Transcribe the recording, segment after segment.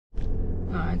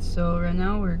Alright, so right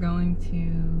now we're going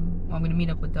to, well, I'm going to meet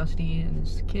up with Dusty and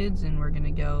his kids, and we're going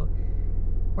to go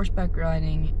horseback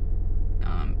riding,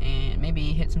 and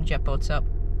maybe hit some jet boats up.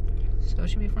 So it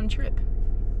should be a fun trip.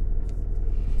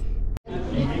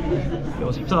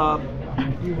 What's up?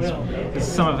 This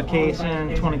is summer vacation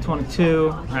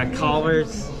 2022. I'm at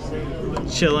Culver's,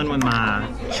 chilling with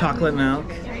my chocolate milk.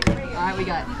 Alright, we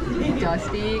got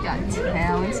Dusty, got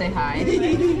Talon, say hi.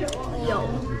 Yo,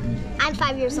 I'm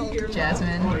 5 years old.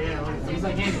 Jasmine.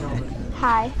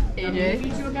 Hi. AJ.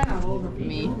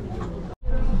 Me.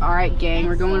 Alright, gang,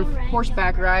 we're going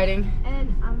horseback riding.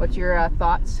 What's your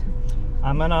thoughts?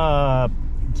 I'm gonna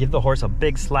give the horse a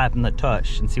big slap in the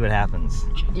tush and see what happens.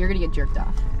 You're gonna get jerked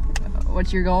off.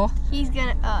 What's your goal? He's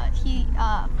gonna,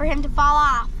 for him to fall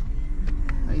off.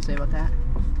 What do you say about that?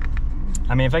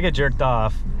 I mean, if I get jerked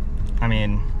off, I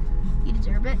mean, You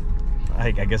deserve it.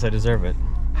 I guess I deserve it.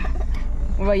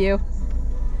 What about you?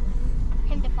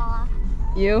 Him to fall off.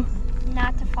 You?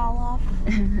 Not to fall off.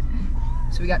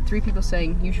 So we got 3 people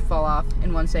saying you should fall off,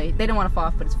 and 1 say they don't want to fall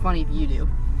off, but it's funny if you do.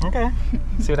 Okay,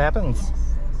 see what happens.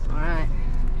 Alright.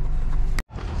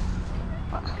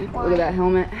 Look at that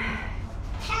helmet.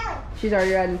 She's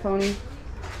already riding pony.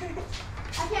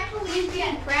 I can't believe you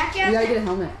had practice. You gotta get a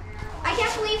helmet. I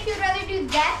can't believe you'd rather do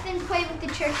that than play with the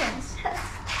chickens.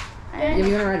 Yeah, you're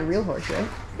gonna ride a real horse, right?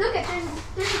 Look at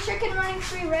there's a chicken running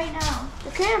free right now.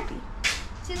 It can't be.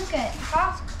 See, look at it. It's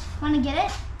awesome. Wanna get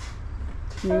it?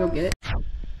 You wanna go get it?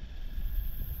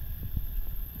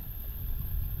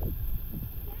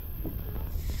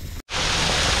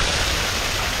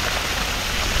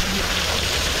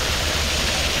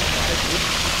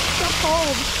 So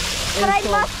cold. But I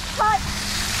must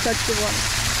Touch the water.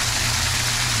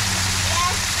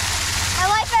 Yes. My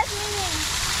life has meaning.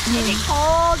 Is it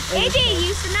cold? AJ,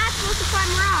 you're not supposed to climb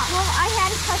rocks. Well, I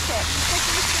had to touch it.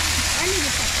 I need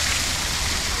to touch it.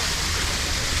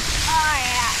 Oh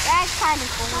yeah, that's kind of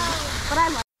cool. But I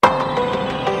love it.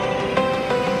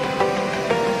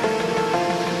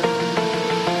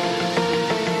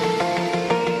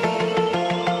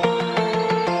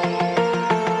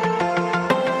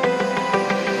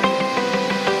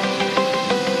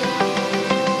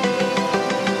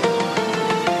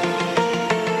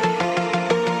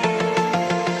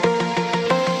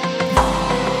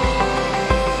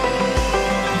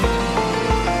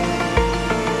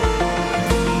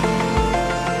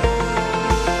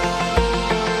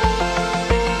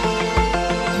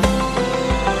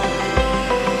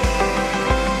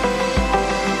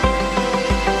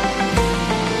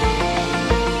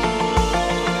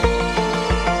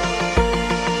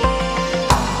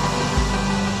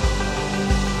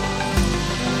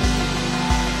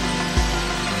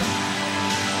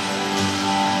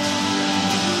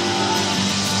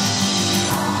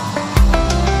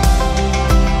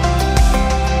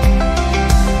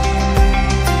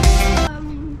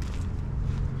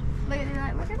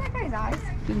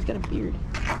 He's got a beard.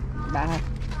 Bye.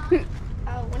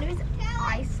 One of his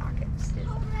eye sockets.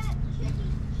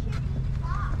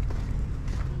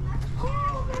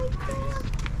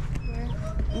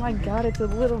 Oh my god, it's a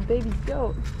little baby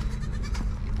goat.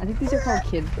 I think these are called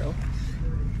kids, bro.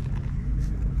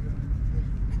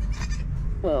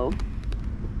 Whoa.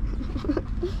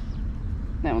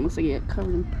 That one looks like it got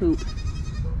covered in poop.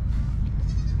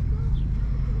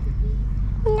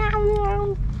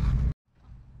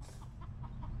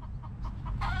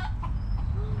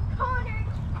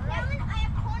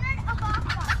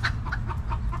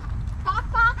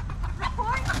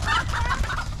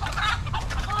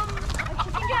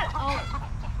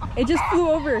 It just flew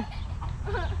over.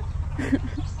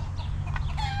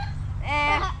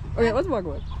 Okay, let's walk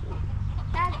away.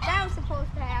 That was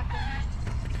supposed to happen.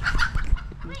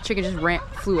 The chicken just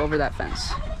flew over that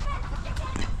fence.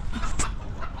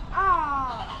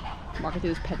 Oh. Walking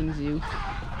through this petting zoo.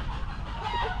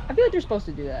 I feel like you're supposed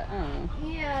to do that. I don't know.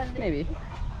 Yeah. Maybe.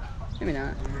 Maybe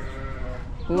not.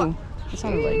 Ooh, that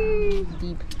sounded like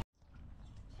deep.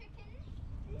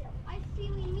 I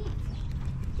see we meet.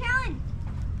 Talon,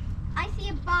 I see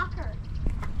a Bocker.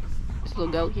 This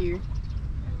little goat here.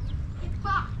 It's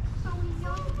Bock, so we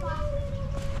know the Bocker.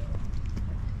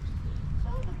 So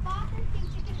the Bocker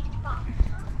thinks it is Bock.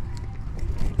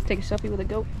 Take a selfie with a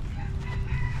goat.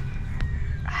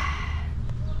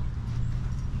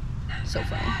 So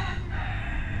funny.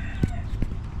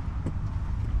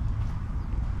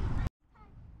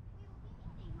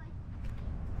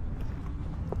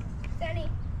 Sunny.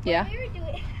 Yeah? We were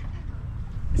doing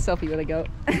Selfie with a goat.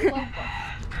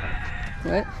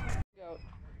 What? Goat.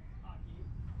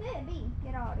 Baby,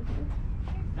 get out of here.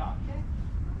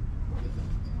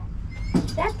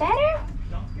 Is that better?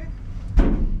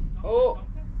 Oh.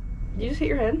 You just hit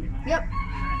your head? Yep.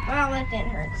 Well, that didn't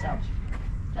hurt, so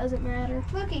doesn't matter.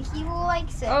 Look, he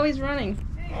likes it. Oh, he's running.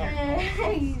 He's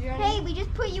running. Hey, we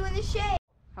just put you in the shade.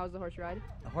 How was the horse ride?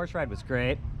 The horse ride was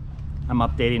great. I'm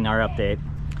updating our update.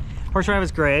 Horse ride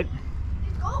was great.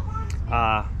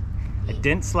 I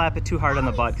didn't slap it too hard on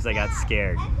the butt because I got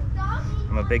scared.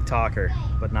 I'm a big talker,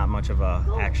 but not much of a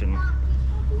action.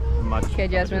 Okay,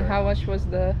 Jasmine, how was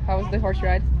the horse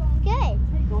ride? Good.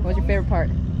 What was your favorite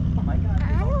part?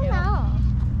 I don't know.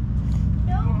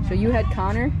 So you had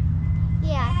Connor.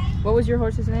 Yeah. What was your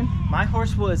horse's name? My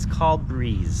horse was called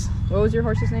Breeze. What was your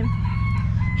horse's name?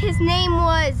 His name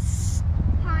was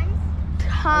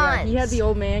Hans. Yeah, he had the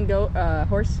old man goat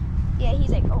horse. Yeah, he's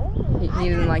like, oh. He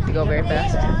didn't like to go very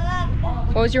fast.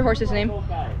 What was your horse's name?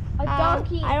 A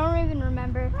donkey. I don't even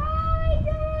remember.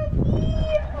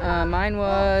 Mine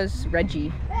was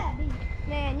Reggie.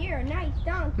 Man, you're a nice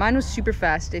donkey. Mine was super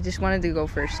fast. It just wanted to go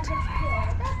first.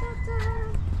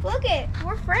 Look it,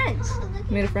 we're friends.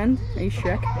 You made a friend? Are you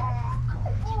Shrek?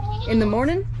 In the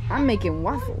morning, I'm making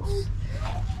waffles.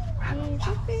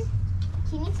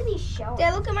 He needs to be shown.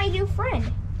 Dad, look at my new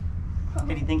friend.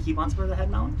 Did you think he wants for the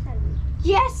head mount?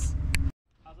 Yes.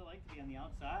 How's it like to be on the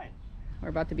outside? We're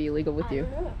about to be illegal with you.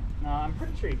 No, I'm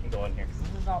pretty sure you can go in here because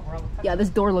this is not real. Yeah, this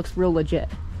door looks real legit.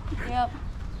 Yep.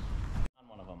 On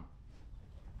one of them.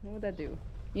 What would that do?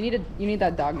 You need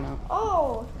that dog mount.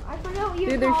 Oh, I forgot what you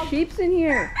Dude, there's sheeps in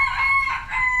here.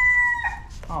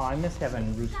 Oh, I miss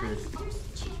having roosters. There's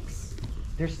chicks.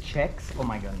 There's chicks? Oh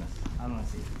my goodness. I don't want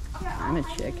to see. I'm a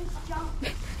chick.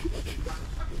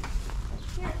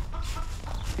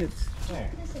 It's,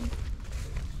 Where?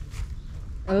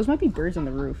 oh, those might be birds on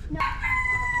the roof. No.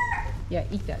 Yeah,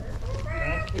 eat that.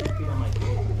 Don't put your feet on my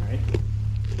table, alright?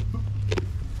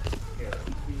 Here,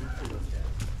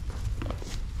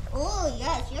 Oh,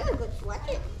 yes, you're a good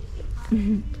sweater.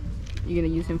 You gonna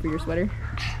use him for your sweater?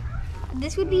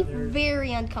 This would be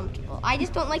very uncomfortable. I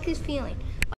just don't like this feeling.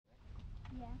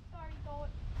 Yeah. Sorry, Goat.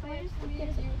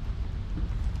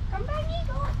 Come back,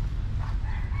 Eagle.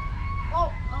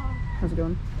 Oh, How's it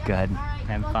going? Good.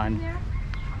 Having fun.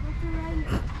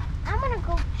 I'm gonna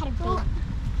go pet a baby.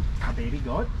 A baby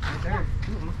goat? Right there.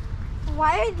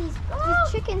 Why are these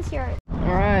chickens here?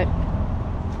 All right.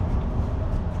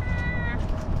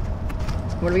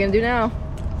 What are we gonna do now?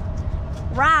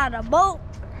 Ride a boat.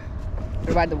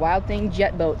 We're ride the Wild Thing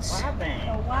jet boats. Wild thing.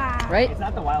 Wow. Right? It's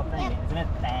not the wild thing, isn't it?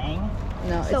 Thing?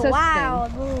 No, it So says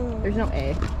wild. thing. There's no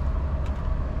A.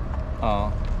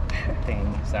 Oh,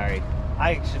 thing. Sorry.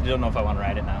 I actually don't know if I want to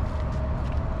ride it now.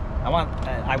 I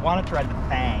wanted to ride the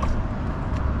Fang.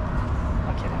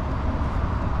 I'm kidding.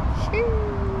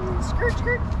 Skirt,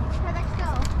 skirt. Where'd that go?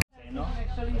 Say no?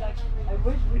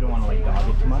 We don't want to like dog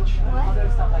it too much.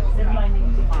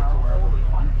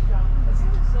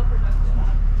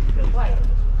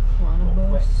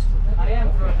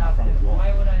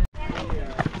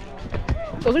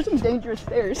 Those are some dangerous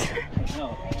stairs.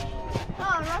 No.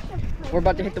 We're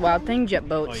about to hit the Wild Thing jet Oh,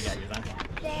 boats. you got yours on?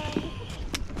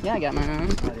 Yeah, I got mine on. I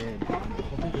did.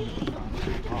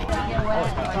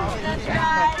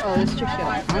 Oh, this chick's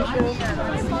got a poncho.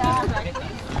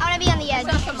 I want to be on the edge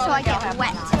so I get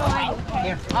wet.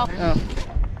 Oh.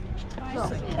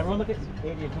 Everyone look at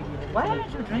why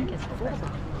don't you drink it?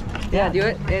 Yeah, do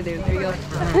it. Yeah, dude. There you go.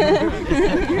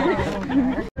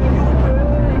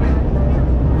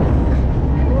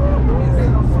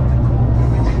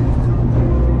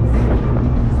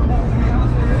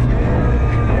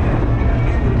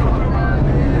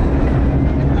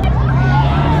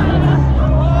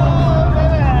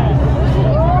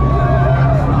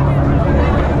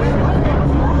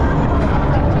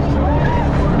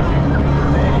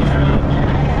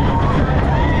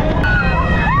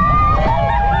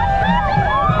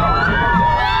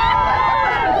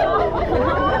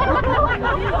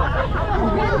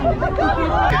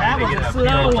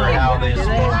 How this one's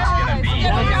gonna be.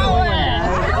 Yeah,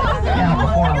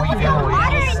 before we go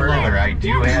any further, I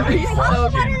do have a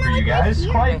question for you guys.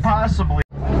 Quite possibly.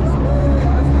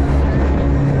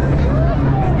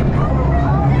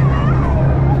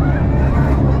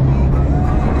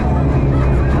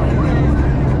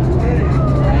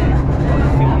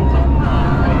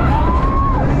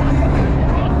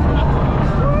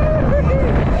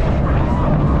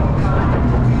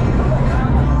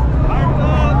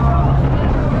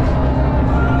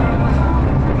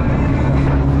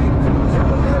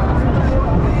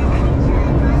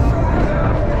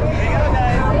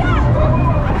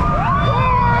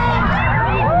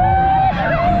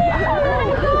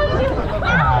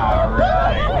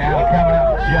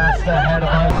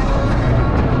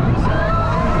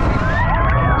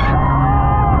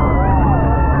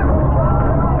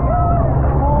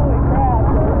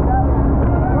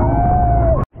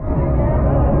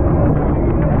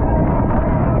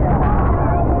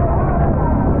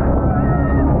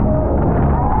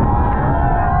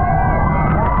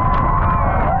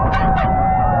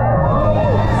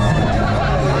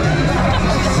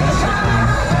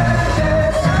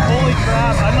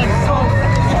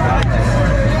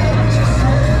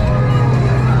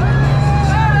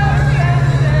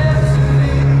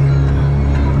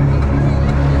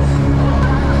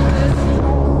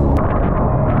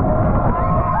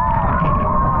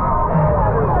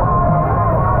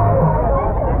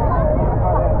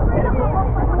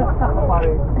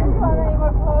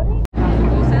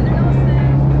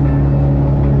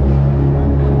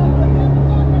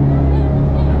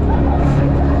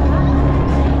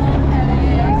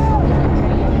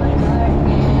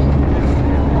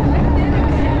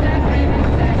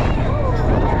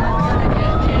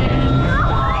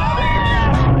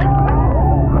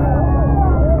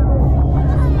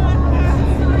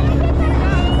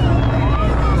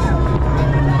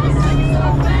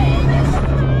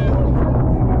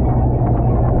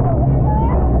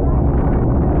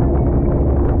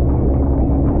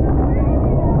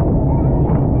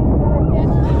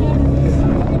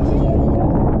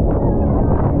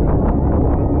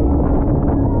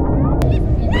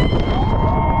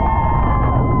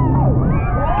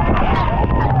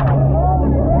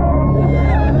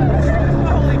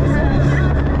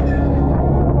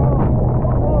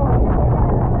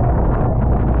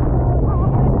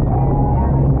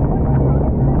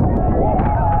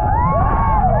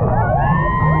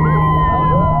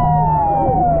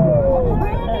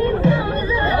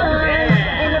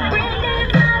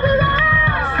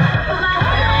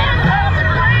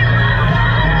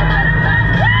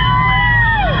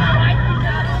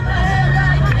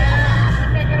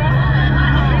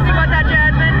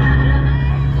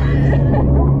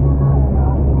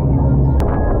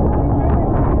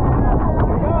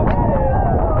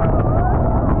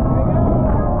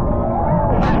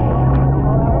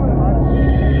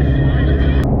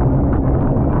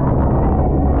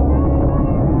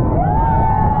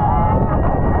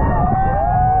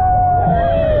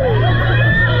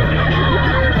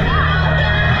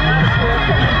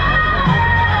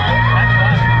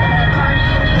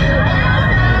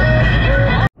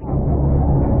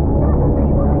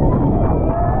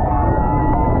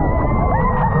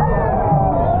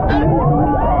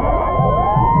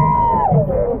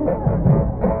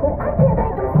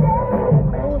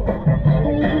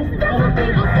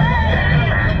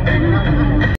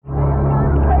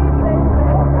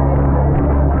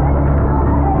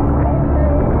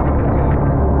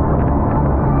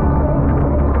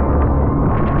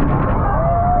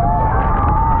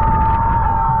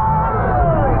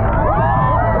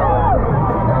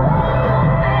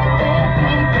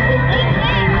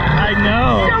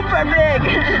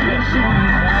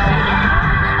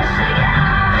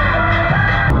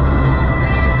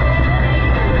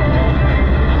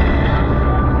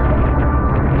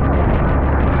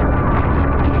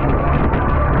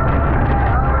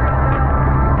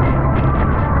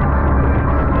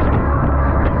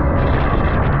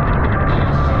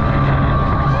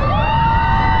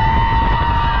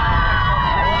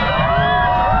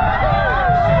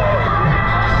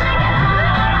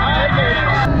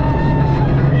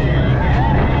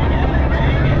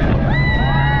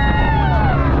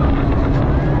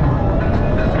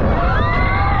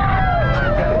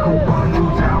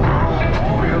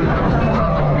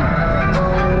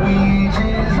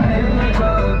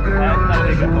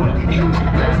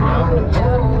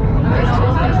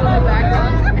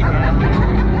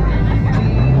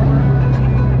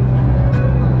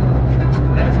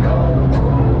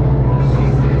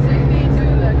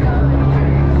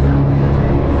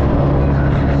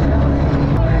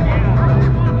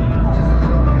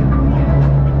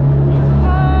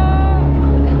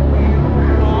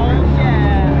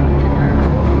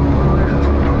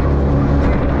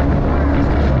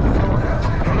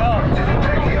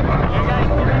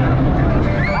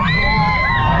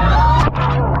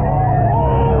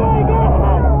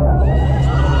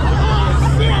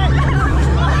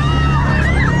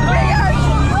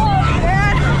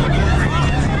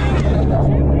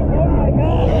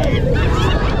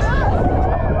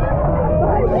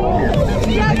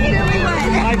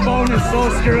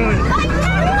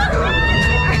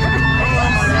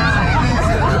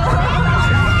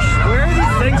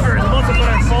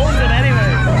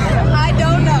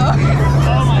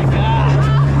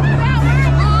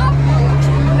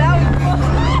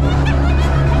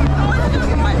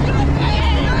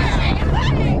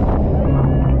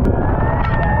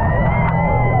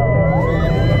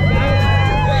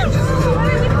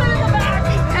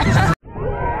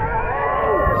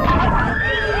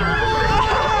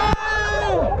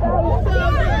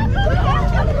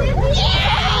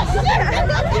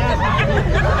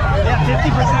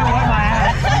 what my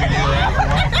ass.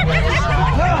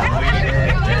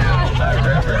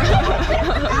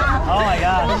 Oh my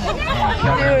god.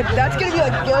 Dude, that's gonna be a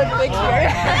good picture.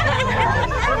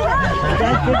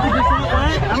 That's 50%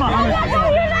 wet? I'm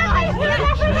 100%.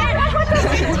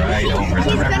 Right over the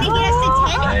He's river. gonna get us to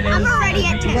 10. I'm already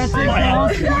at 10.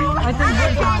 I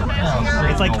think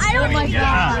It's like, I don't like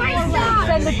that.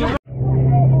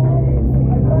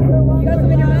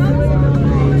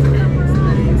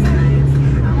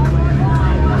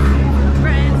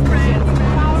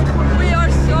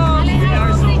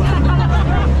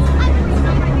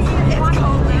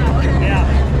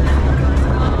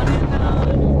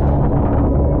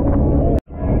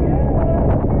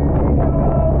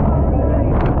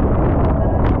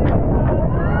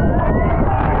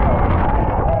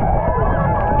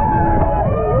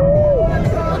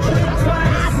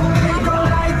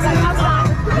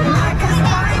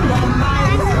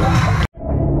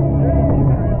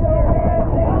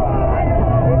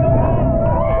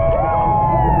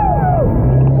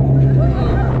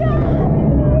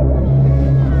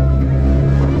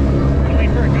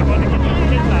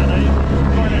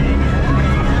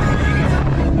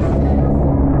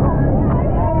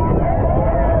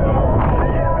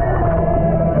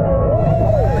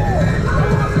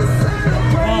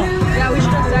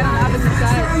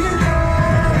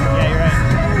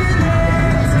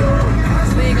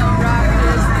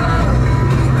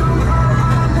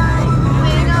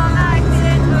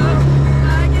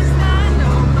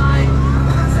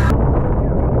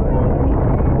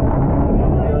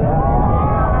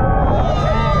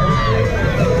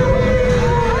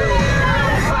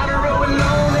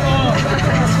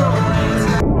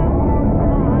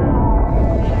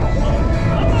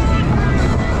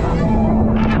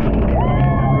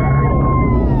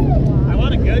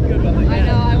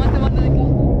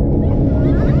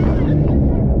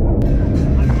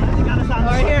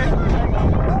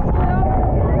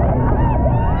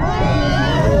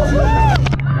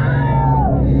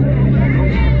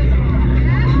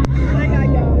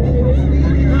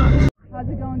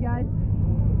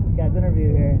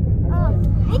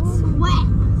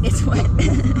 It's wet.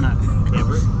 Yeah,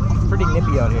 it's pretty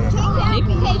nippy out here.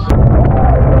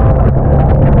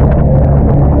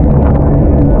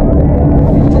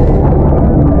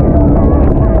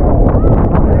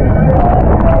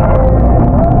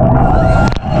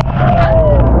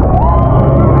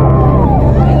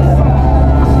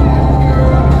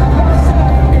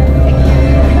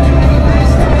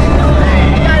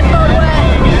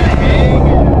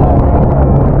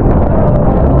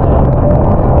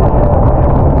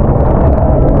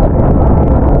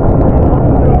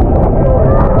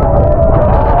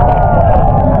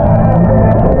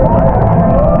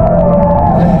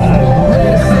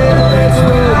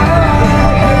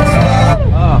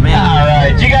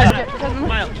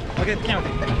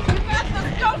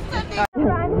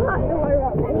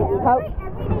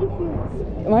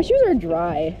 My shoes are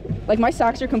dry. Like my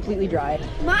socks are completely dry.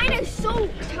 Mine is so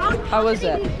tough. How was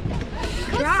that?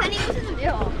 Sunny was in the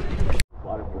middle.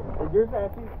 Is yours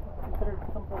actually considered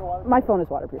some sort of water? My phone is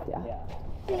waterproof, yeah.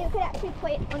 So you could actually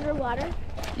play it underwater.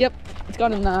 Yep, it's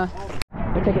got in they're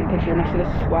taking a picture next to the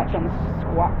squatch on the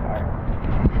squat car.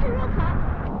 It's a real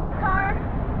car.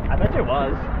 I bet it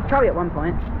was. Probably at one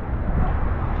point.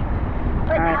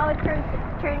 But All right. now it's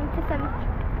turning to some.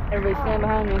 Everybody stand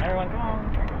behind me. Everyone, come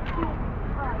on.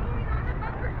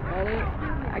 Ready?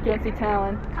 I can't see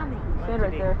Talon. Coming. Stand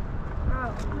right there.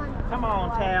 Oh, come on. Come on,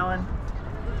 Talon.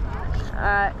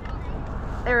 Alright.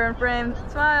 They're in frame.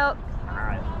 Smile.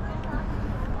 Alright.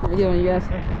 How you doing, you guys?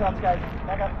 Stops, guys.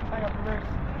 Back up,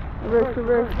 reverse.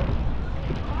 Reverse.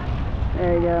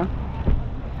 There you go.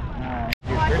 Alright.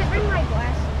 Oh, I should bring my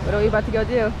glasses. What are we about to go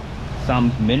do?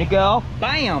 Some mini golf.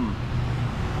 Bam!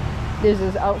 There's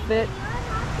his outfit.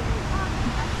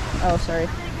 Oh, sorry.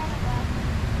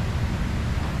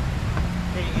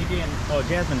 Hey, Adrian. Oh,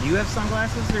 Jasmine, do you have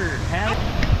sunglasses or hat?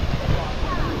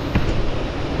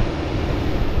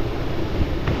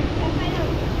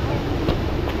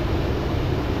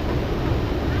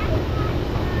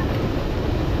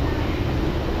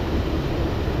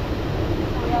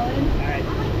 Alright.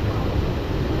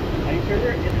 Are you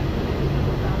sure?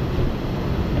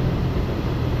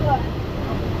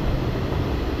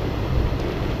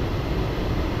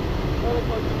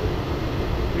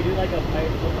 We do like a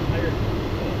pirate.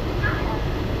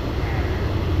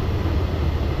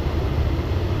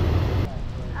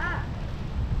 Ah.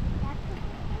 I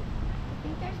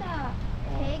think there's a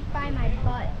pig by my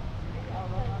butt.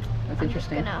 That's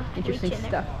interesting. gonna Interesting reach in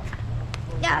stuff.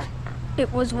 Yeah,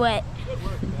 it was wet.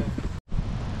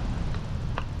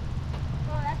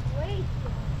 Oh, that's wasted.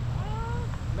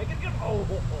 Oh,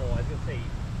 I was gonna say, you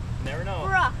never know.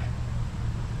 Brooke.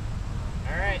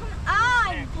 All right. Come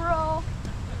on, bro.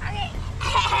 Okay.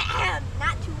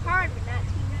 Not too hard, but not too.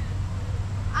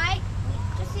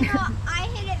 Just I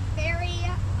hit it very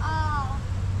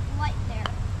light there.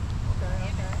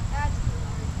 Okay. That's too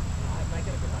hard. I might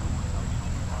get a good one.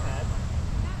 All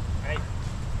right.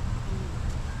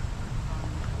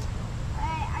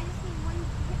 I just need one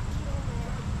hit to get over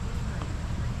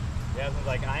there. Jasmine's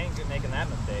like, I ain't making that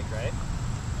mistake, right?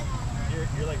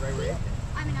 You're like right where you.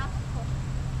 I'm an obstacle.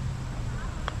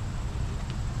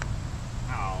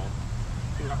 Ow.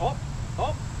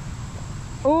 Oh.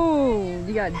 Oh,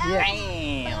 you got dipped.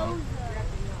 Damn.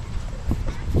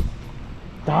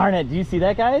 Darn it. Do you see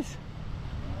that, guys?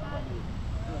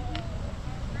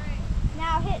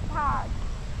 Now hit hard.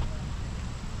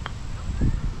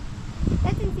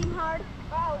 That didn't seem hard.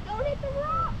 Oh, don't hit the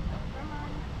rock.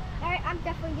 Alright, I'm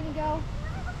definitely gonna go.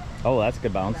 Oh, that's a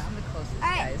good bounce. I'm the closest,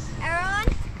 Alright, guys.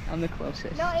 everyone. I'm the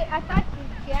closest. No, I thought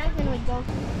Jasmine would go.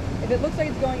 If it looks like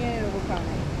it's going in, it will count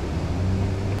it.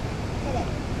 Hit it.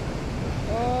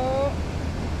 Oh.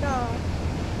 No.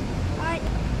 Alright.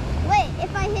 Wait,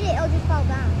 if I hit it, it'll just fall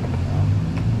down.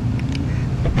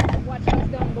 Watch us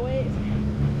down, boys.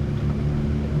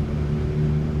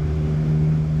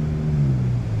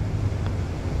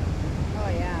 Oh,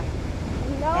 yeah.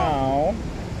 No. Oh.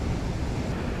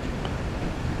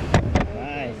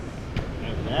 Nice.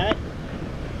 There's that.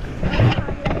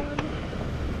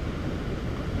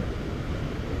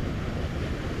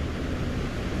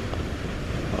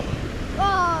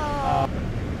 Oh.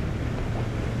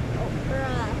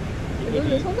 Bruh.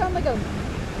 This one sounds like a...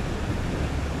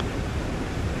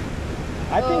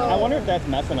 I wonder if that's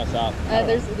messing us up.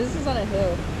 This is on a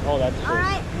hill. Oh, that's true.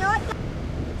 Alright, you know what?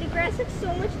 The grass looks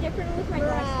so much different with my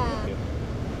glasses.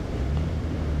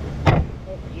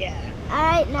 Yeah.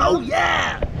 Alright, now. Oh,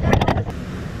 yeah.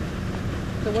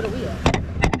 So what are we at?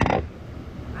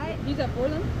 He's at 4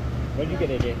 then? What did you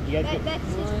get, AJ? You guys get...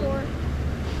 That's his 4.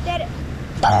 That.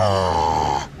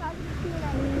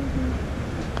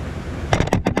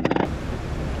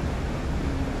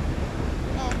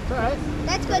 It's alright.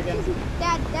 That's good,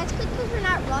 that's good because we're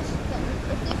not rushed.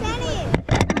 If there's any.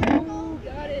 Oh,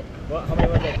 got it. What? How many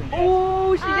was that?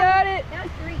 Oh, she got it. That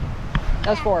was 3. That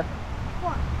was 4.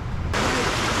 4.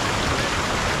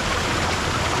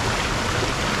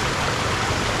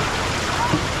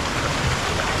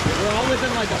 We're all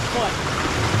within like a foot.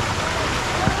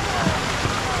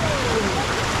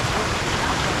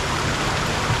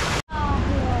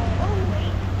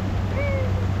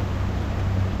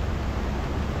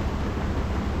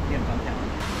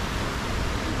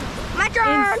 My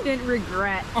turn! Instant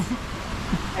regret.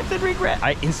 Instant regret.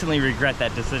 I instantly regret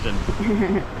that decision.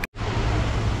 This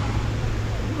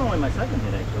is only my second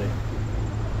hit, actually.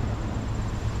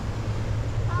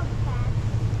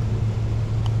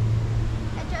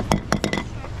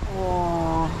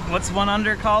 Oh. What's one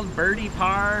under called? Birdie,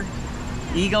 par,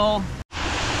 eagle.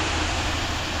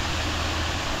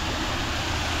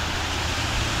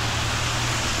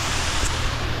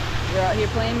 We're out here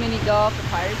playing mini golf at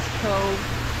Pirates Cove.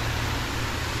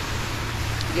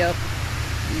 Yup.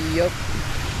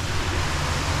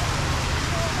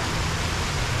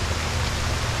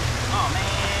 Oh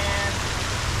man.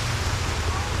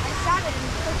 I saw it in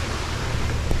the cookie.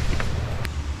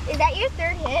 Is that your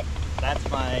 3rd hit? That's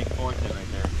my 4th hit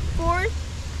right there. 4th?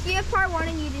 So you have part 1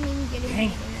 and you didn't even get it.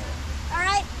 Dang.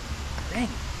 Alright. Dang.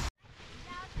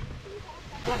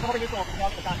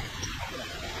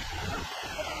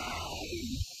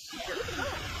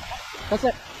 That's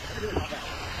it.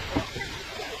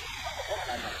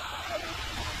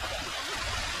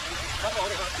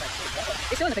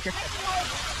 You're still in the picture.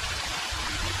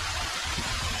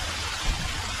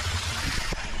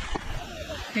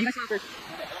 Okay, you guys come first.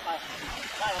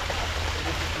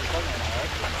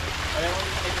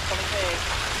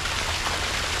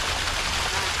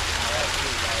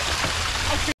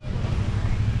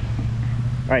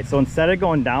 All right, so instead of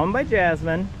going down by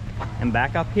Jasmine and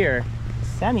back up here,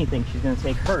 Sammy thinks she's gonna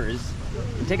take hers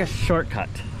and take a shortcut.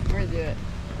 We're gonna do it.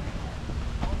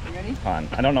 You ready? Hold on,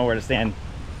 I don't know where to stand.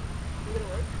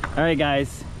 All right,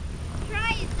 guys.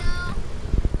 Try it though.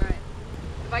 Alright.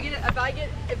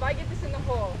 If I get this in the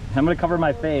hole. I'm gonna cover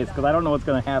my face because I don't know what's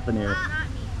gonna happen here. Not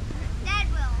me. Dad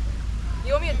will.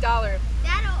 You owe me $1. Dad'll.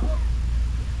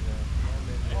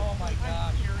 Oh my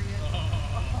gosh.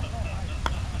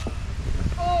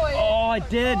 Oh, I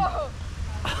did. Oh,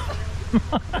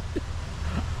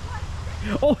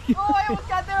 Oh, I almost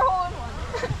got their hole in one.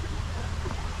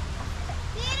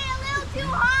 Did it a little too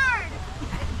hard.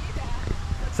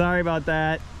 sorry about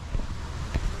that.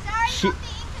 Sorry She- about the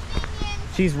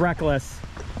inconvenience. She's reckless.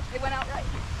 It went out right.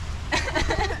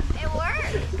 It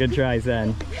worked. Good try,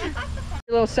 Zen.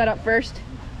 A little setup first.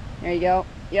 There you go.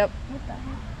 Yep.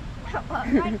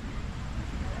 Alright,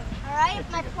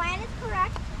 if my plan is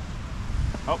correct.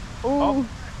 Oh. Ooh. Oh.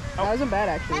 That wasn't bad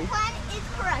My actually. plan is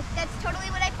correct. That's totally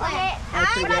what I planned.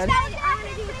 That's pretty good. I'm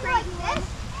gonna do like this.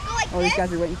 Go like Oh, these this.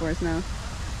 guys are waiting for us now.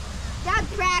 Dog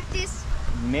practice.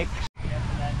 Mick. Dad,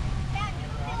 you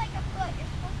feel like a foot. You're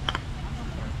supposed to.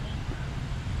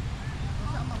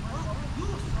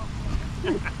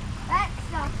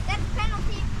 That's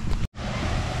penalty.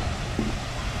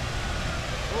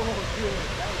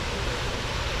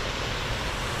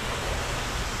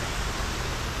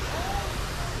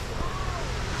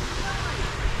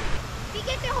 If you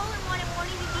get the hole in one, it won't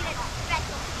even be that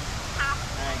special.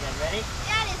 Alright, guys, ready?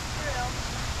 That is true.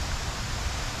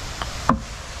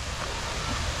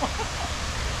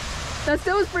 That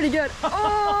still was pretty good.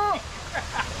 Oh!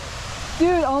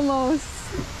 Dude, almost.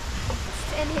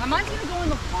 Mine's gonna go in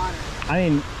the water. I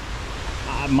mean,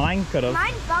 mine could have.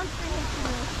 Mine bounced and hit the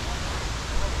roof.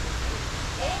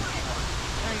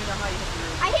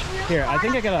 I hit really Here, I hard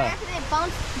think I on the gotta- grass and it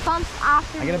bounced off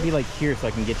the I gotta roof. be like here so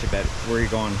I can get you better where you're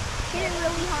going. Hit it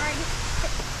really hard.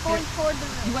 Going toward the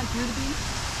roof. You went through the beam?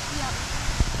 Yep.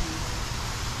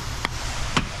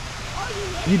 Oh, you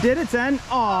hit You did it, Zen.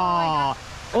 Aww.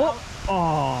 Oh.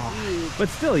 Aww. But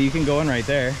still, you can go in right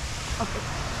there. it.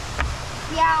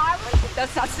 Yeah, I was.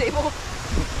 That's not stable.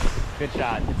 Good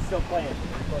shot. It's still playing.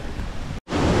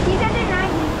 He's under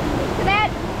 90. So that.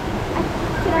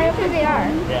 Can I open they are?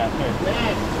 Yeah, sure.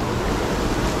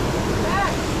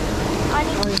 I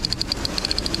need.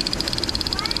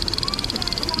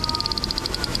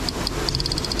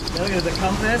 Look at the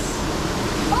compass.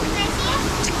 Oh, can I see it?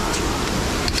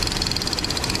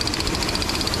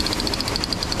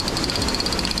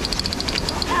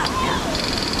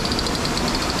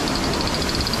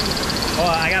 Oh,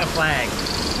 I got a flag.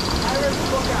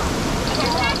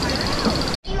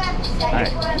 You have to set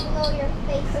Alright. your foot blow your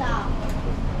face off.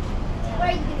 What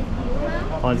are you gonna do,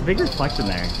 huh? Oh, there's a big reflection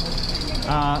there.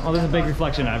 Well, there's a big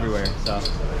reflection everywhere, so.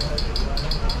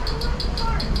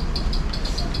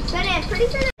 But I'm pretty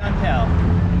sure. Gun tell. I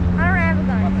don't have a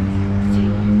gun.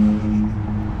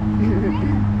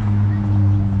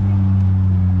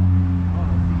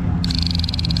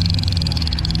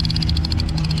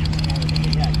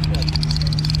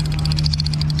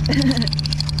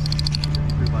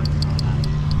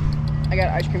 I got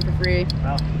ice cream for free.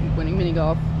 Well, Winning mini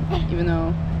golf, even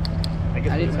though I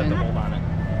guess I we didn't just have to win. hold on it.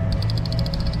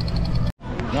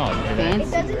 No, Fancy.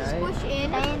 It doesn't right? squish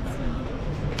in.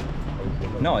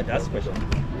 no, it does squish it.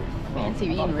 Fancy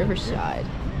being Riverside.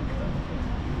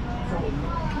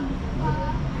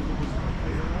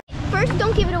 First,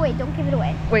 don't give it away. Don't give it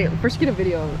away. Wait, first get a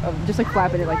video of just like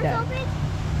flapping it like that.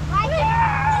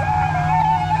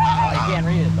 I can't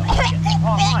read it though.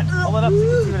 Oh, come on. Hold it up so you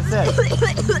can see what it says.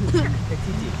 Hey,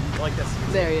 TT, like this.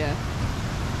 There, yeah.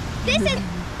 This is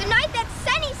the night that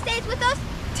Sunny stays with us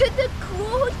to the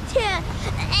cruise tent.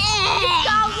 It's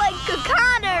called like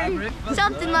Connor,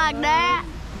 something like that.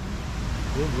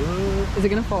 Is it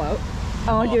gonna fall out?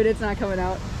 Oh, dude, it's not coming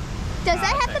out. Does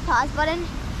that have the pause button?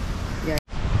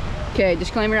 Okay,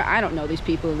 disclaimer, I don't know these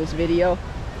people in this video.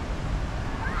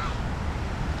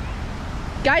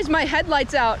 Guys, my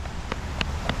headlight's out.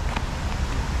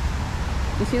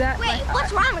 You see that? Wait,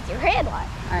 what's wrong with your headlight?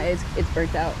 It's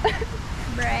burnt out.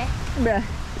 Bruh. Bruh.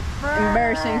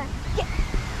 Embarrassing.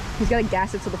 He's gotta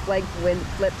gas it so the flag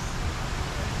flips.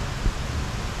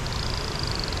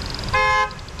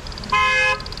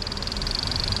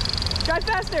 Drive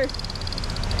faster.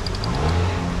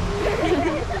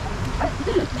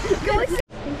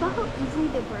 Think about how easily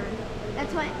they burn.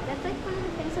 That's like one of the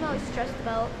things I'm always stressed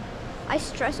about. I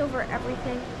stress over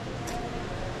everything.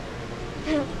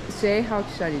 Say how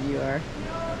excited you are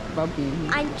about being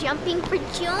here. I'm jumping for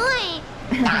joy.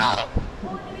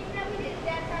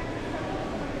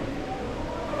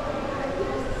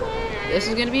 This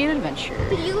is gonna be an adventure.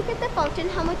 Did you look at the fountain,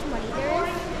 how much money there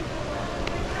is?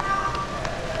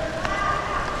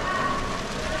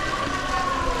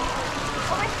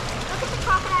 Look at the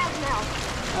crocodile's mouth.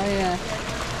 Oh yeah.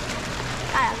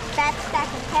 Got a fat stack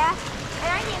of cash. And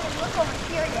I didn't even look over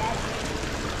here yet.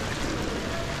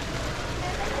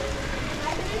 There's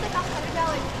like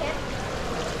 $100 tip.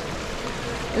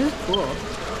 This is cool.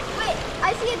 Wait,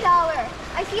 I see $1.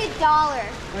 I see $1.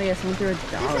 Oh yeah, someone threw a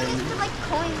This dollar one in is there. for like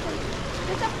coins.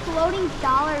 There's a floating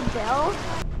dollar bill.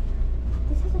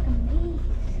 This is like a maze.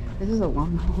 This is a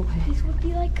long hallway. This would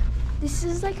be like, this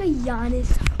is like a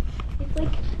Giannis. It's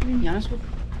like, Giannis would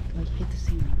like hit the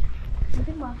ceiling. I've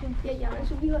been walking. Yeah, Giannis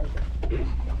would be like.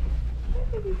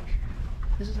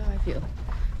 This is how I feel.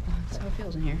 This is how it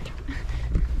feels in here.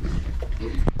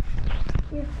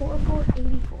 We're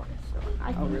 4484. So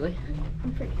Oh, really?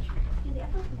 I'm pretty sure. Yeah, they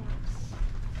have those maps.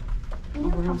 Oh,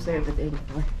 we're gonna stay up at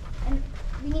 84. And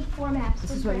we need 4 maps.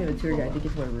 This is why we have a tour guide to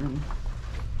get to our room.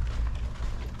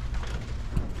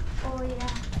 Oh yeah.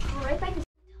 We're right by the.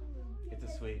 It's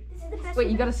a suite. This is the best. Wait,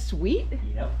 you got a suite?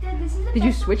 Yep. Dad, this is the Did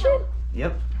you best switch hotel. it?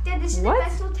 Yep. Dad, this is What? the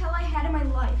best hotel I had in my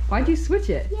life. Why'd you switch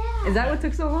it? Yeah. Is that what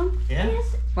took so long? Yeah.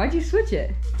 Yes. Why'd you switch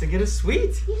it? To get a suite.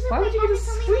 Usually Why would we you get have a this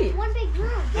only, suite? like, 1 big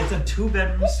room. It's a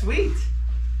 2-bedroom suite.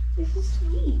 This is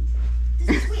sweet. This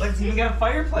is sweet. Like, it's even got a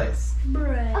fireplace.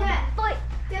 Bruh. Yeah, but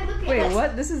Dad, look at Wait, this.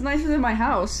 what? This is nicer than my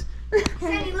house.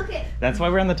 Sandy, look at. That's why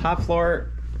we're on the top floor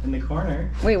in the corner.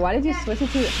 Wait, why did you switch it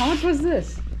to? How much was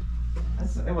this?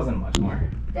 It wasn't much more.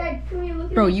 Dad, come here, look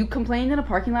at Bro, this. you complained in a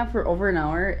parking lot for over an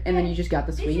hour and then you just got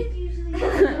the This suite? is usually.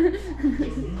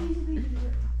 This is usually.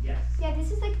 Yes. Yeah,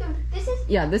 this is like the. This is.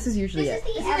 Yeah, this is usually This it.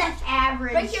 is the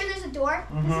average. Right here, there's a door.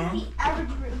 Mhm. This is the average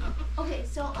room. Okay,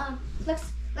 so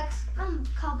let's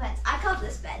call beds. I call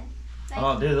this bed.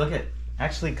 Oh, dude, look at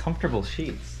actually comfortable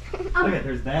sheets. Look at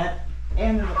there's that,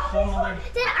 and there's a whole other.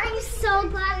 Dad, are you so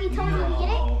glad we told you to get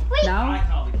it? Wait, Now? I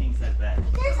call the king size bed.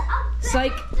 there's a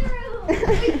Psych. bathroom.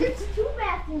 Wait, there's 2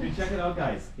 bathrooms. Dude, check it out,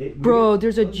 guys. Bro,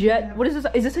 there's a jet. What is this?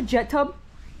 Is this a jet tub?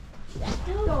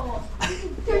 No.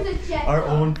 There's a jet. Our tub.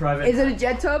 own private. Is it a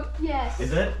jet tub? Yes.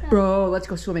 Is it? Bro, let's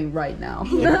go swimming right now.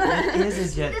 It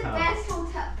is a jet The tub. best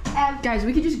hotel ever. Guys,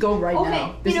 we could just go right Okay,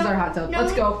 now. This you is know, our hot tub. no,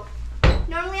 Let's go.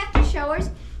 Normally after showers,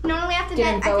 normally after Get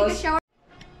that, in, I take a fellas. shower.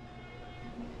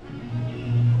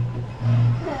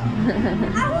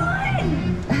 I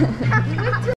won!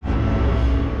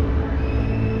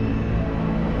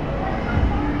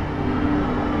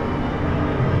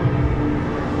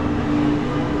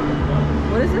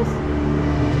 What is this?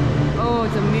 Oh,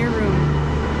 it's a mirror room.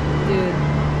 Dude,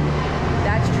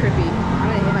 that's trippy. I'm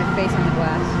gonna hit my face on the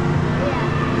glass.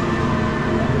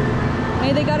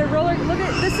 Hey, they got a roller. Look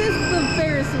at this. Is the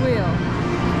Ferris wheel.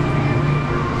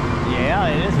 Yeah,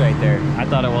 it is right there. I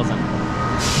thought it wasn't.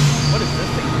 What is this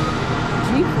thing?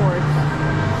 G-force.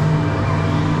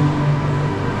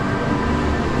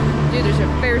 Dude, there's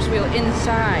a Ferris wheel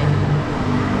inside.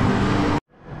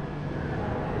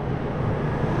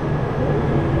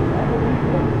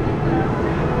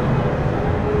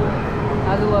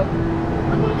 How's it look?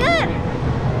 Looking good!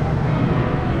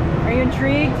 Are you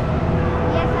intrigued?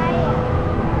 Yes, I am.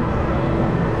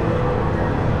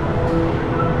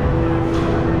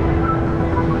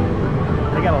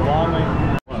 They got a long way.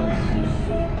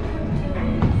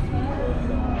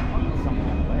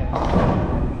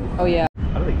 Oh yeah.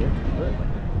 How do they get to it?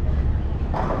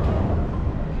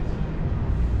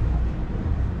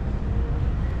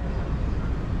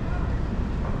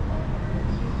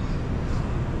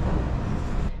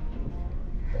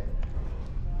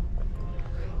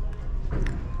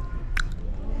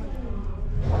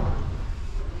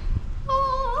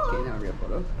 Okay, now a real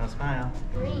photo. Now smile.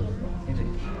 Green.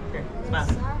 Here, smile.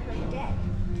 Saw her dead.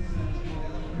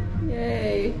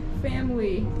 Yay,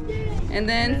 family. And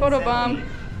then photo bomb.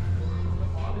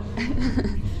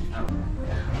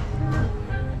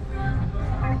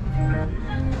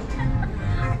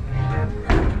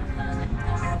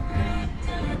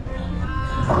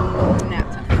 Nap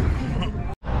time.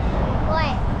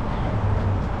 What?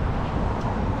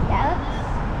 That looks...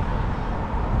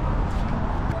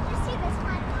 Let's see this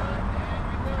one.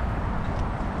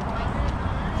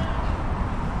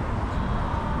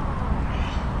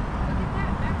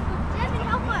 Jasmine,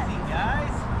 help us.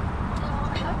 Guys.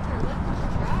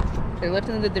 They're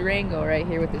lifting the Durango right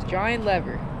here with this giant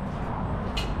lever.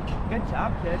 Good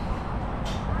job, kid.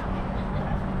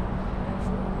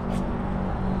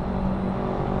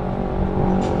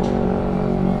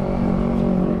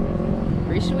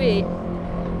 Pretty sweet.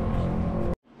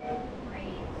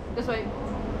 This way.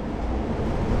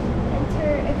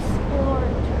 Enter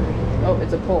exploratory. Oh,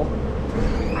 it's a pole.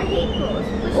 I hate those.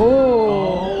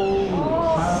 Oh,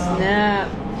 Oh. snap.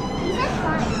 These are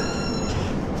fun.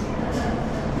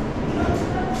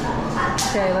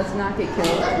 Okay, let's not get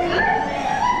killed.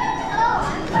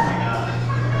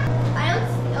 I don't...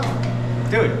 Oh.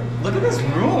 Dude, look at this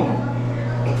room.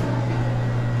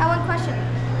 I have one question.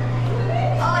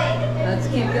 Oh, wait. Let's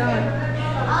keep going.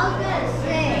 I was gonna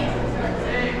say...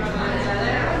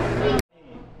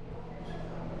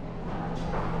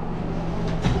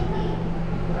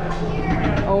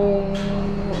 Oh,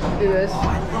 let's do this. Oh,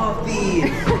 I love these.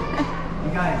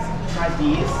 You guys, try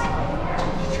these.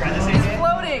 Try this It's again.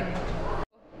 floating.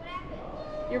 What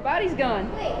happened? Your body's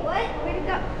gone. Wait, what? Where'd it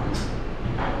go?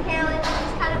 Okay, like,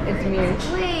 just kind of... It's me.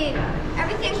 Wait,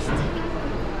 everything's taking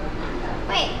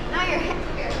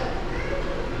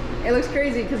It looks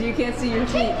crazy because you can't see your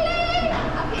feet. Okay,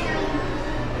 now you.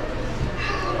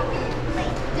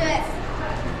 Wait, do this.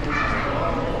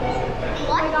 Oh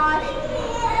my gosh.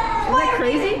 Isn't that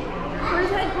crazy?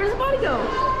 Where's the body go?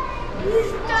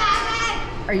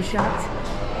 Are you shocked?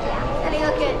 Let me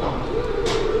look at.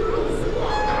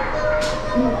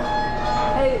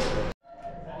 Hey.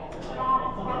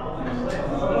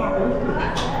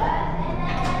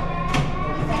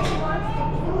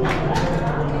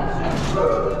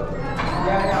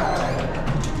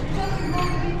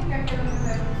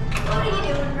 What are you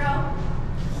doing, bro?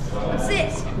 What's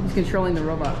this? He's controlling the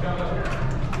robot.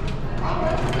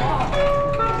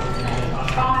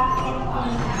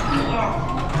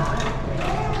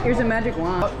 Here's a magic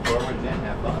wand.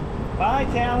 Bye,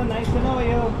 Talon. Nice to know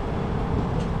you.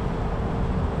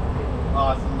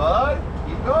 Awesome, bud.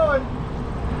 Keep going.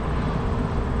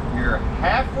 You're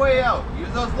halfway out.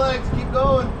 Use those legs. Keep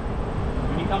going.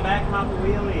 When you come back, pop a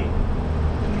wheelie.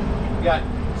 You got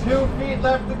 2 feet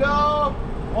left to go.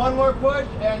 1 more push,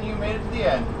 and you made it to the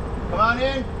end. Come on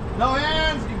in. No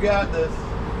hands. You got this.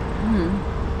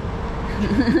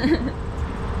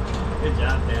 Good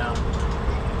job, Tal.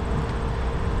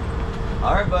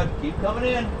 All right, bud. Keep coming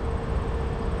in.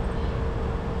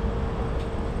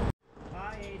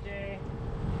 Bye, AJ.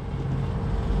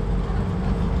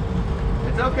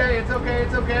 It's okay. It's okay.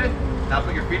 It's okay. Now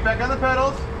put your feet back on the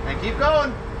pedals and keep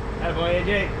going. Attaboy,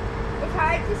 AJ. It's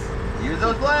hard to. Use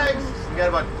those legs. You got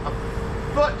about a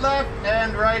foot left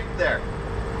and right there.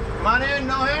 Come on in.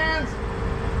 No hands.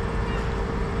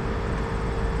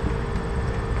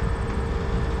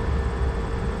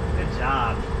 Good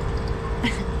job.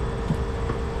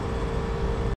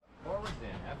 Forwards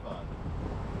in. Have fun.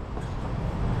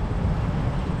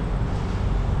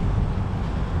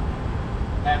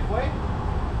 Halfway.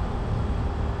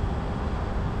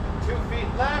 2 feet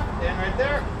left and right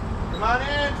there. Come on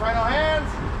in. Try no hands.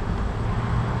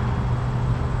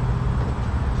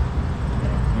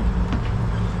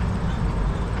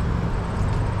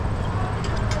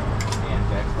 And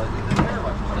back slightly to there.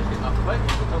 Watch when it's getting off the bike.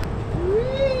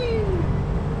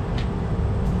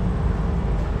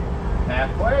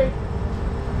 Halfway.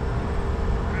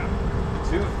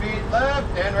 2 feet left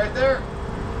and right there.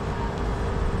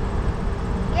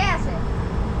 Yes.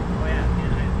 Oh, yeah.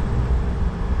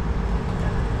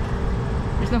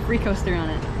 There's no free coaster on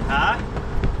it. Huh?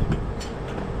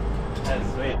 That's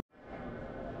sweet.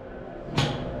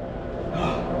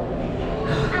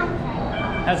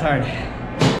 That's hard. Did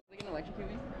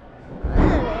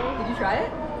you try it?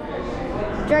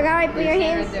 Drag out right, put your Stand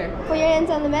hands. right there. Put your hands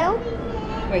on the middle.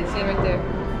 Wait, stand right there.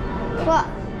 Well,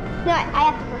 no, I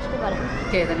have to push the button.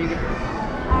 Okay, then you're good.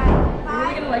 Alright, Are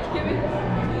you gonna electrocute me? Oh,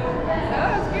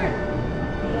 that's weird.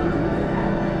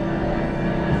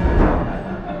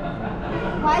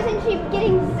 Why isn't she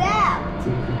getting zapped?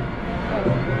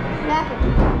 Zap it.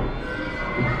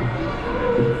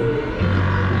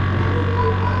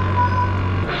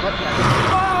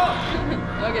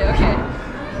 Okay, okay.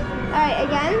 Alright,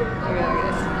 again. Okay.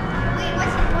 Wait,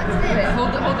 what's this? Wait,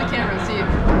 hold the camera and see if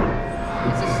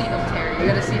it's a seat of terror. You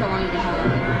gotta see how long you can hold on.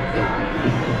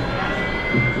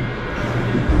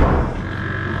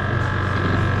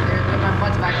 My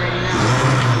butt's vibrating now.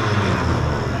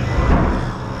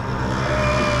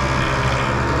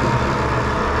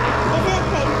 Is it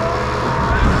painful?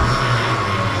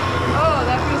 Oh,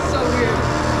 that feels so weird.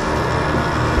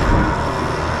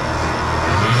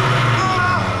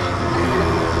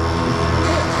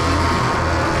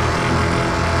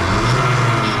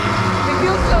 It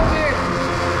feels so weird.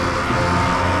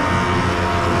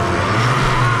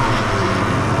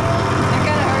 That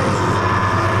kind of hurts.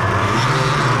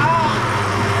 Ah,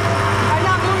 I'm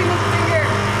not moving this finger.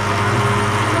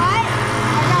 What?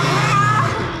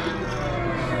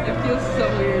 It feels so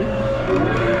weird.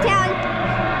 Down.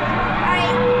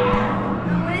 Alright.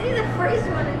 I'm gonna do the first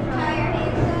one and try your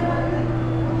hands on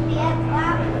the end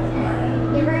flap.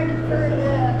 You're ready for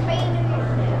the pain of your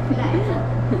neck.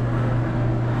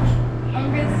 I'm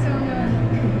good, so good.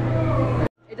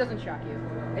 It doesn't shock you.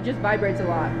 It just vibrates a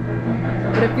lot.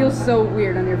 But it feels so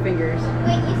weird on your fingers.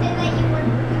 Wait, you said that you want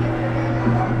to put your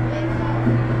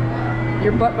finger.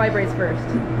 Your butt vibrates first.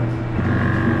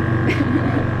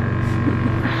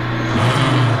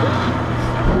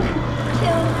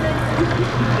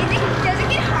 Does it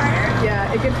get harder?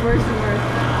 Yeah, it gets worse and worse.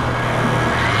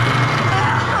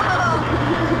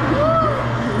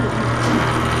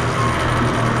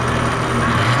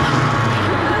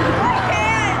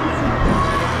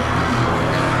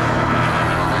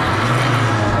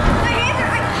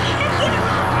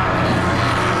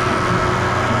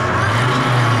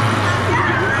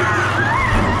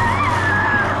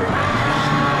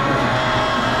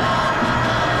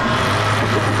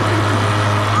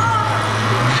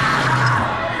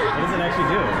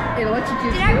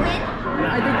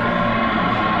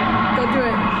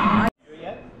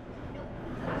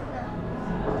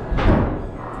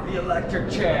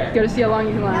 electric chair. Gotta see how long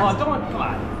you can Oh, last. don't, come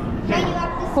on. Now you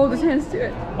have to Hold his hands to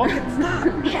it. Okay, stop.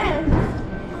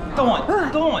 Don't. hold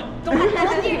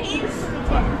your hands.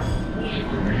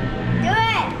 Do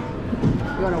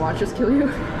it. You wanna watch us kill you?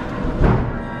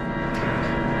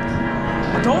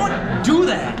 Don't do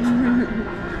that.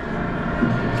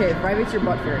 Okay, it vibrates your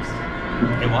butt first.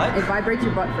 Hey, what? It vibrates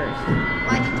your butt first.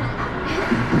 Why'd you tell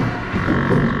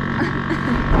me?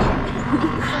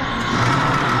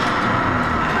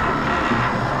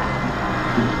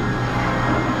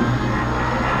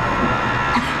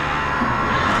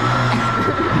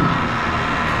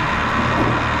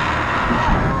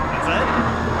 That's it?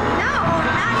 No,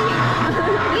 not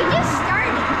even. We just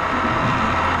started.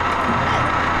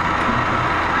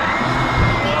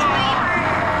 It's way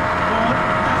harder.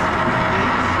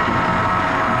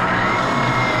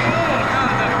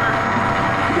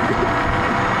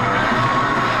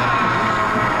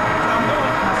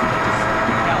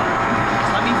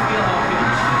 Let me feel how it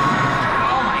feels.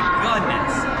 Oh my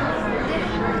goodness.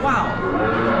 Wow.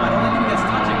 I don't think you guys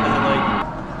touch it because it like...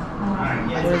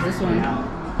 What is this one?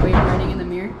 Oh, you're writing in the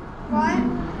mirror?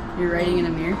 What? You're writing in a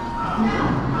mirror?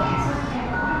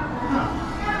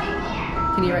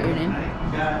 Can you write your name?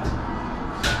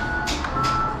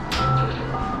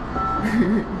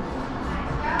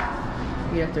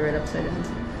 You have to write upside down.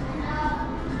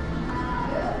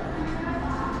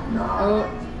 Oh.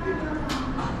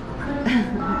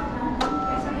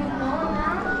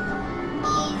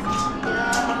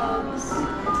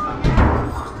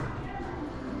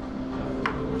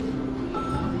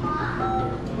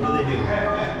 What do they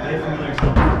do?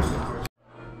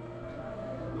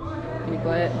 Can you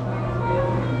play it?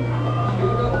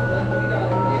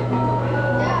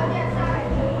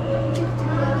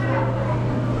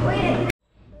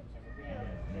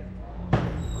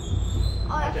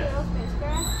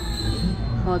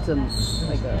 Oh, it's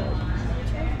like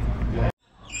a...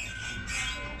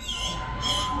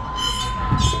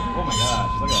 Oh my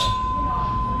gosh, look at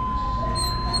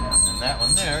that. And that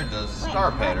one there does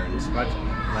star patterns.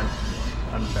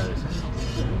 I'm try this.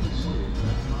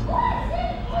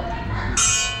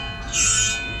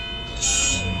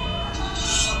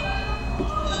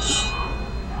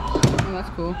 Oh, that's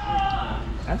cool.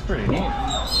 That's pretty neat.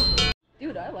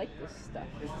 Dude, I like this stuff.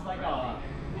 This is like a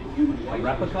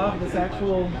replica of this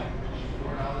actual...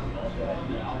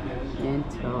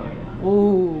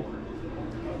 Ooh.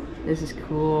 This is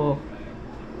cool.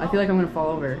 I feel like I'm gonna fall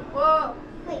over. Whoa.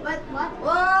 Wait, what? Whoa.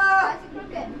 Why is it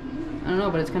crooked? I don't know,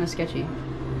 but it's kind of sketchy.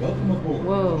 Welcome aboard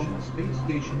Whoa. Space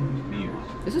Station Mir.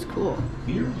 This is cool.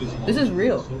 Mir This is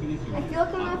real. I feel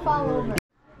like I'm gonna fall over.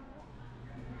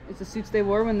 It's the suits they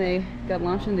wore when they got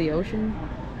launched in the ocean.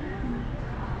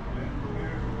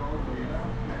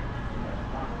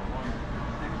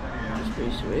 That's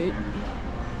pretty sweet.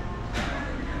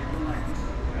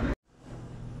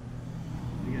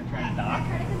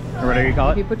 Or whatever you call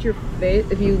If you it. put your face,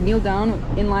 if you kneel down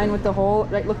in line with the hole,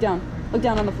 right, look down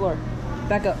on the floor.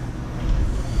 Back up.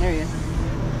 There you go.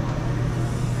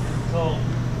 So,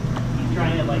 he's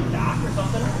trying to like dock or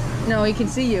something? No, he can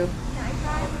see you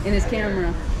in his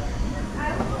camera.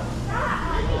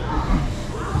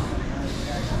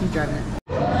 He's driving it.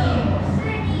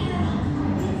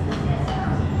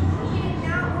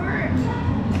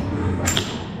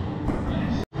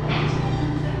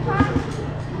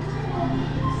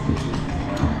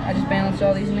 I just balanced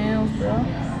all these nails, bro.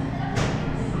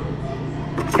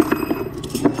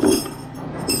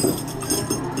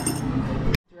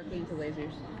 Directly into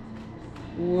lasers.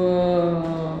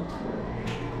 Whoa.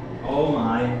 Oh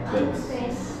my goodness.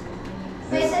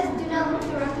 Wait, it says do not look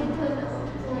directly into the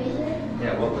laser.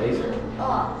 Yeah, what laser?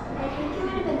 Oh, I think it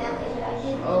might have been that laser. I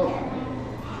didn't Oh. look at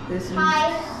it. This is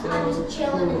Hi, so I'm just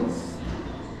chilling. cool.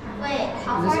 Wait,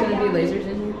 how Is this far gonna down? be lasers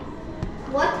in here?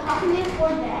 What? How can they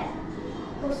afford that?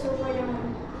 Go so far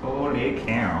down. Holy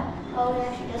cow. Oh, it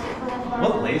actually doesn't go that far.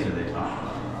 What laser are they talking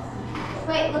about?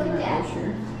 Wait, look I'm at not that. really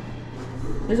sure.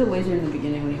 There's a laser in the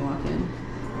beginning when you walk in.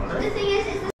 The thing is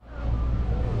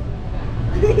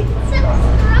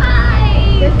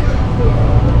subscribe!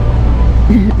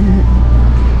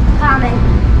 Comment.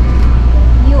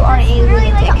 You are a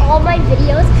really like all my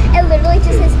videos.